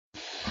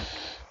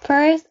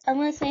First, I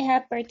want to say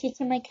happy birthday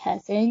to my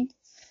cousin,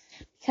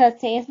 because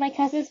today is my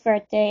cousin's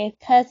birthday.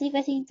 Cousin,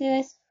 listening to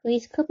this,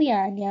 feliz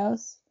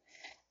cumpleaños.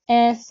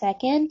 And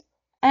second,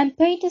 I'm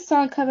putting the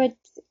song cover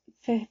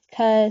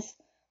because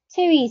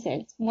two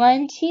reasons.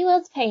 One, she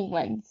loves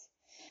penguins.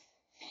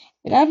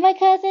 And I'm my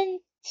cousin,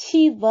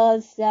 she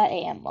loves that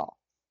animal.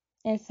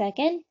 And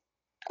second,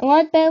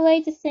 what better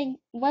way to sing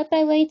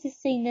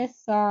this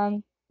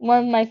song? One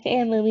of my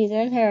favorite movies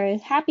and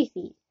hers, Happy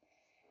Feet.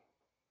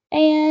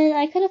 And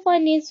I couldn't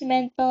find the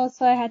instrumental,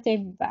 so I had to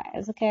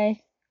improvise,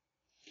 okay?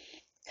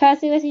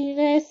 Cousin, listening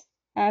to this,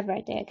 happy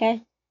birthday,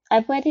 okay?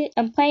 I'm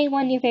playing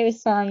one of your favorite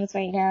songs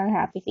right now,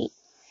 Happy Feet.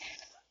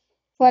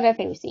 One of our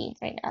favorite scenes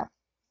right now.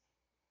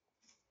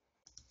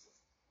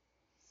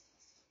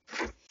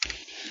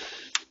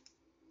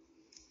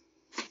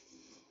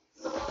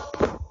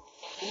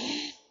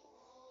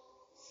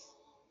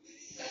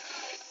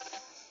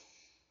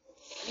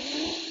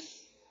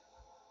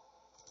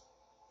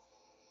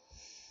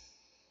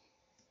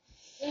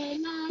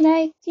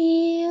 I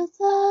feel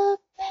the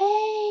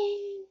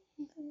pain.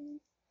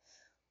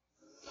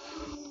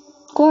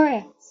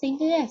 Gloria, sing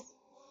to this.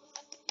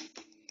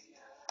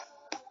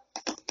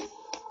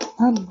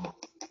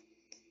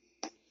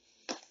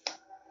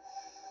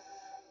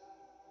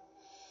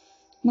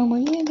 Mama,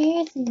 you're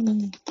embarrassing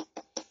me.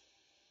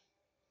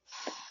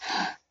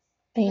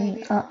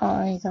 Baby,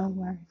 it's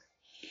over.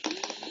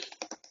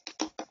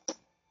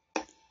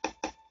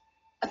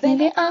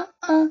 Baby,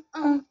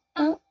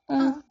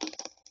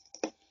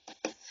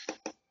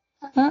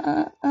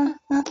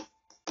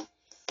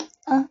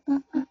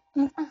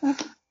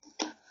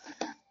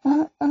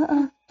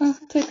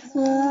 take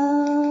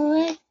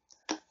slowly,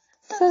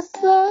 so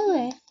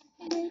slowly,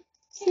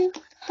 two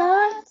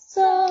hearts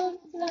so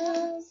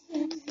close,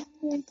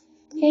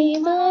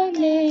 came on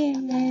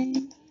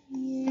in,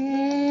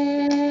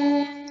 yeah,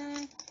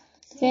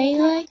 they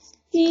like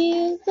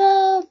you,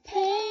 the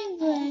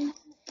penguin,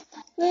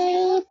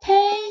 little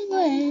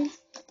penguins,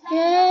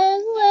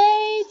 there's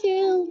way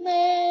too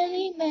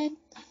many men,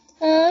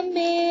 a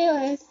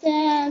mirror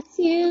stabs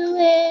you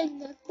in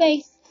the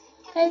face,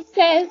 and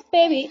says,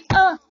 baby,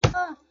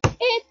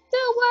 it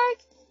don't work.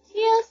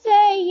 You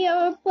say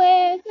you're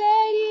blessed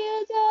and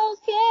you don't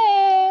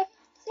care.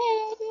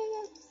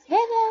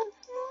 Dance!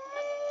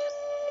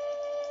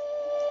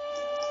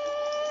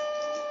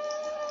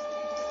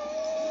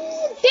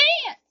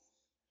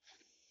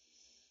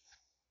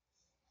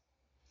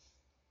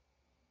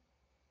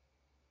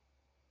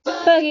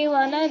 Boogie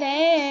wanna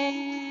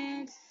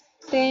dance.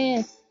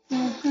 Dance.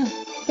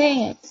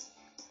 Dance.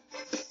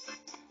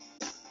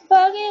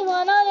 Boogie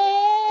wanna dance.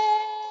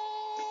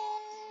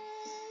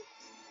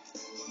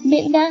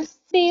 Midnight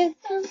feels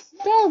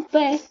so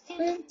bad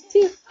when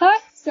two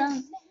hearts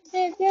on.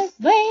 There's just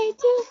way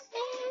too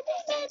many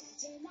men.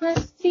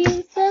 Must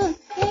feel so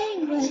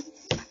penguin.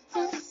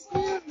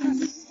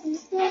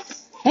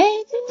 Way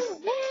too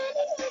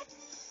many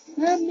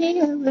men. A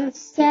mirror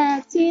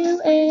stabs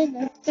you in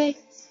the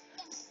face.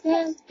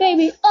 Yes,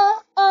 baby,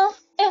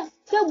 yeah,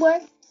 don't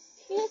worry.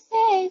 You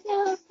say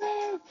no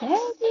friends,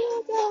 and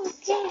you don't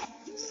care.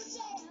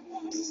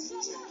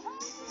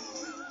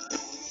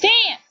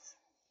 Dance!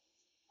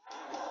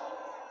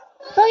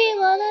 Oh, you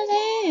wanna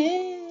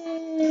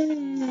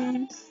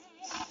dance?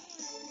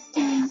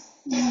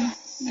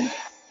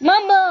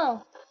 Mambo!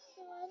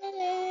 You wanna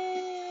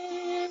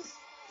dance?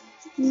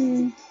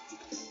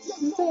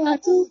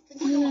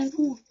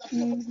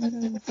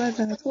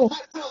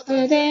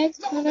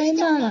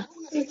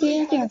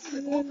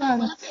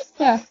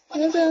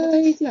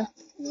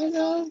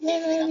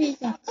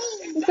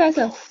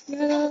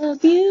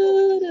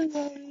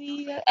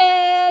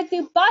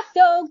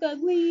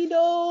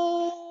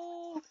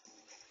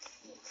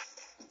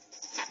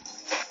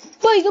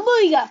 Booyga,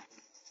 booyga!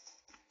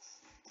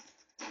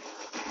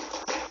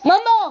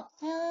 Mambo!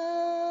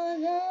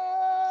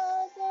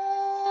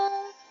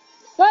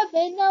 What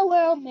in the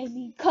world made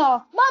me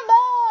call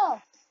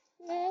Mambo?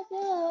 Oh,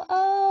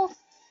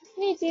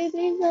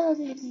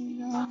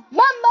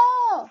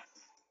 Mambo!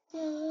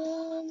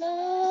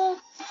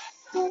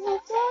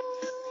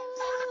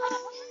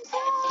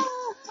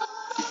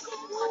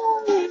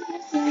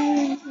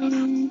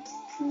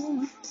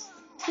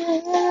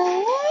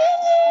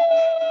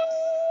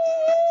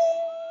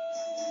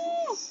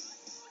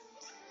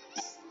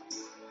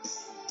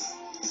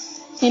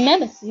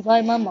 Remember, you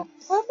play Mambo.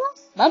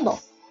 Mambo.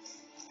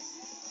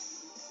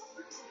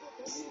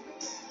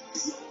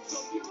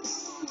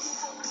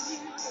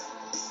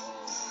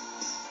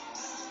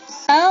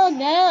 Oh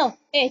no,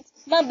 it's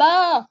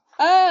Mambo.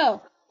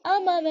 Oh,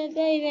 Mama,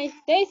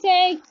 they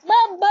say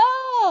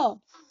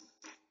Mambo.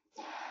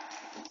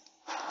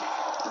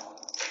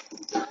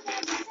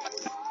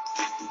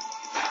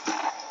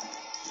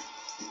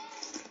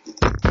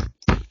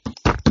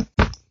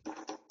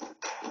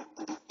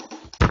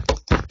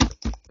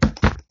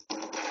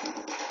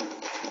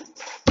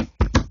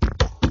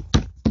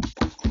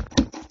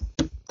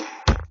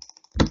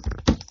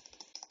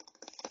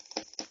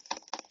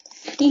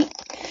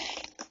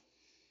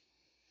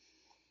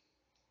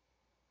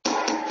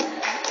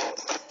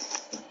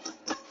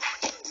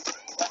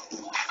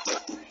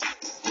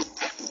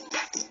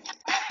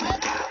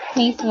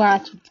 Thanks for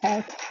watching,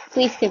 guys.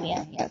 Feliz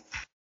cumpleaños.